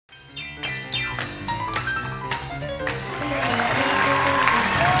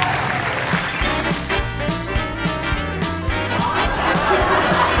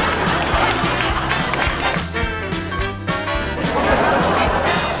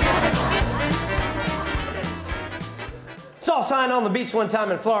sign on the beach one time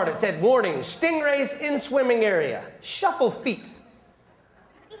in Florida. It said, warning, stingrays in swimming area. Shuffle feet.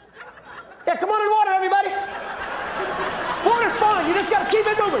 Yeah, come on in water, everybody. Water's fine. You just got to keep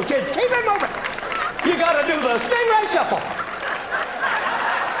it moving, kids. Keep it moving. You got to do the stingray shuffle.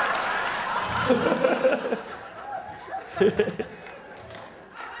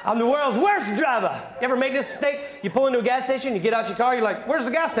 I'm the world's worst driver. You ever made this mistake? You pull into a gas station, you get out your car, you're like, where's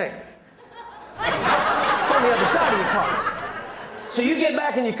the gas tank? It's on the other side of your car. So you get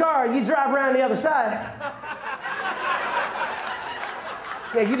back in your car, you drive around the other side.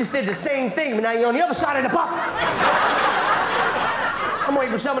 Yeah, you just did the same thing, but now you're on the other side of the pump. I'm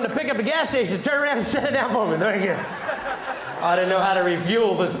waiting for someone to pick up the gas station, turn around and set it down for me. Thank you. I didn't know how to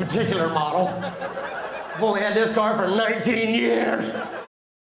refuel this particular model. I've only had this car for 19 years.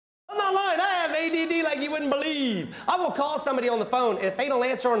 I'm not lying, I have ADD like you wouldn't believe. I will call somebody on the phone, and if they don't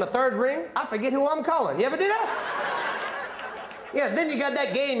answer on the third ring, I forget who I'm calling. You ever do that? Yeah, then you got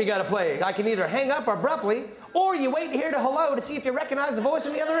that game you gotta play. I can either hang up abruptly, or you wait to hear the hello to see if you recognize the voice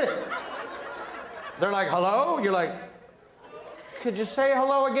on the other end. They're like, hello? You're like, could you say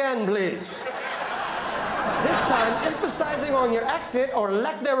hello again, please? This time, emphasizing on your accent or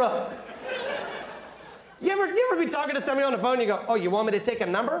lack thereof. You ever be talking to somebody on the phone and you go, oh, you want me to take a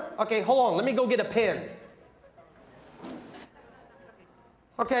number? Okay, hold on, let me go get a pen.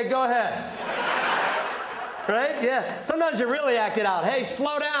 Okay, go ahead. Right? Yeah. Sometimes you really act it out. Hey,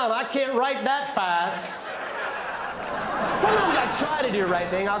 slow down, I can't write that fast. Sometimes I try to do the right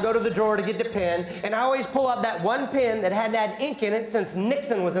thing. I'll go to the drawer to get the pen, and I always pull out that one pen that had that ink in it since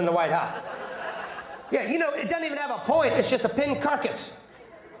Nixon was in the White House. Yeah, you know, it doesn't even have a point, it's just a pen carcass.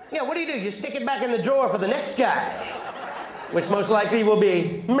 Yeah, what do? You stick it back in the drawer for the next guy, which most likely will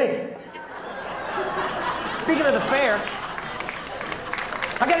be me. Speaking of the fair,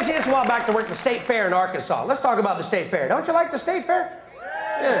 I got a chance a while back to work the state fair in Arkansas. Let's talk about the state fair. Don't you like the state fair?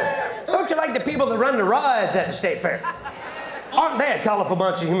 Yeah. Don't you like the people that run the rides at the state fair? Aren't they a colorful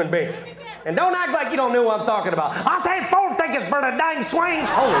bunch of human beings? And don't act like you don't know what I'm talking about. I say 4 tickets for the dang swings.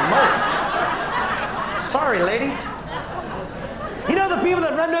 Holy moly. Sorry, lady. You know the people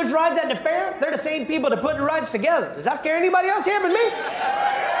that run those rides at the fair? They're the same people that put the rides together. Does that scare anybody else here but me?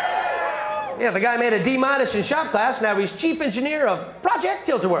 Yeah, the guy made a D- in shop class. Now he's chief engineer of Project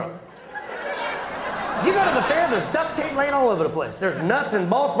Tilt-A-Whirl. You go to the fair, there's duct tape laying all over the place. There's nuts and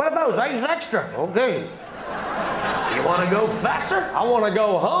bolts. What are those? Ice extra. Okay. You want to go faster? I want to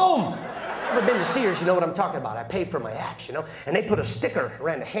go home. Ever been to Sears? You know what I'm talking about. I paid for my axe, you know? And they put a sticker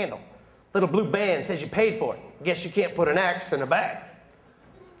around the handle. Little blue band says you paid for it. Guess you can't put an axe in a bag.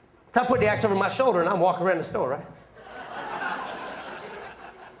 So I put the axe over my shoulder and I'm walking around the store, right?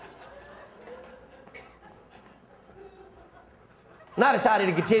 And I decided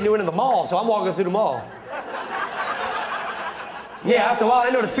to continue into the mall, so I'm walking through the mall. Yeah, after a while, I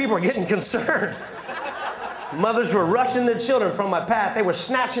noticed people were getting concerned. Mothers were rushing their children from my path. They were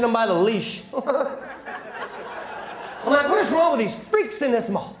snatching them by the leash. I'm like, what is wrong with these freaks in this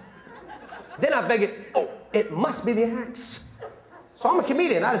mall? Then I figured, oh, it must be the axe. So I'm a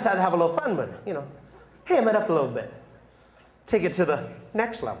comedian. I decided to have a little fun with it, you know. Ham it up a little bit. Take it to the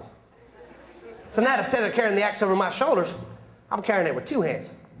next level. So now instead of carrying the axe over my shoulders, I'm carrying it with 2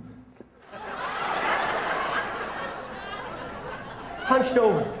 hands. Hunched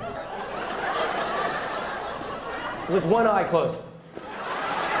over. With one eye closed.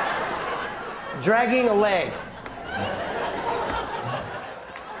 Dragging a leg.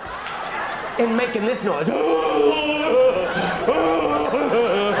 And making this noise.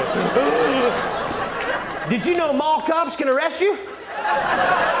 Did you know mall cops can arrest you?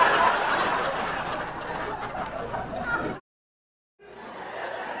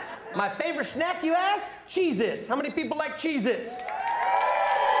 My favorite snack, you ask? Cheez-Its. How many people like Cheez-Its?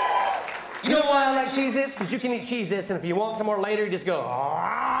 You know why I like Cheez-Its? Because you can eat Cheez-Its, and if you want some more later, you just go,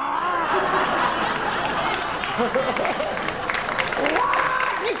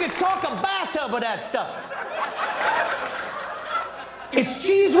 You could caulk a bathtub with that stuff. It's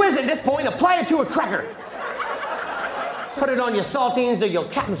Cheez Whiz at this point. Apply it to a cracker. Put it on your saltines or your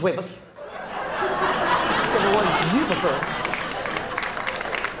Captain's Wafers. Whichever ones you prefer.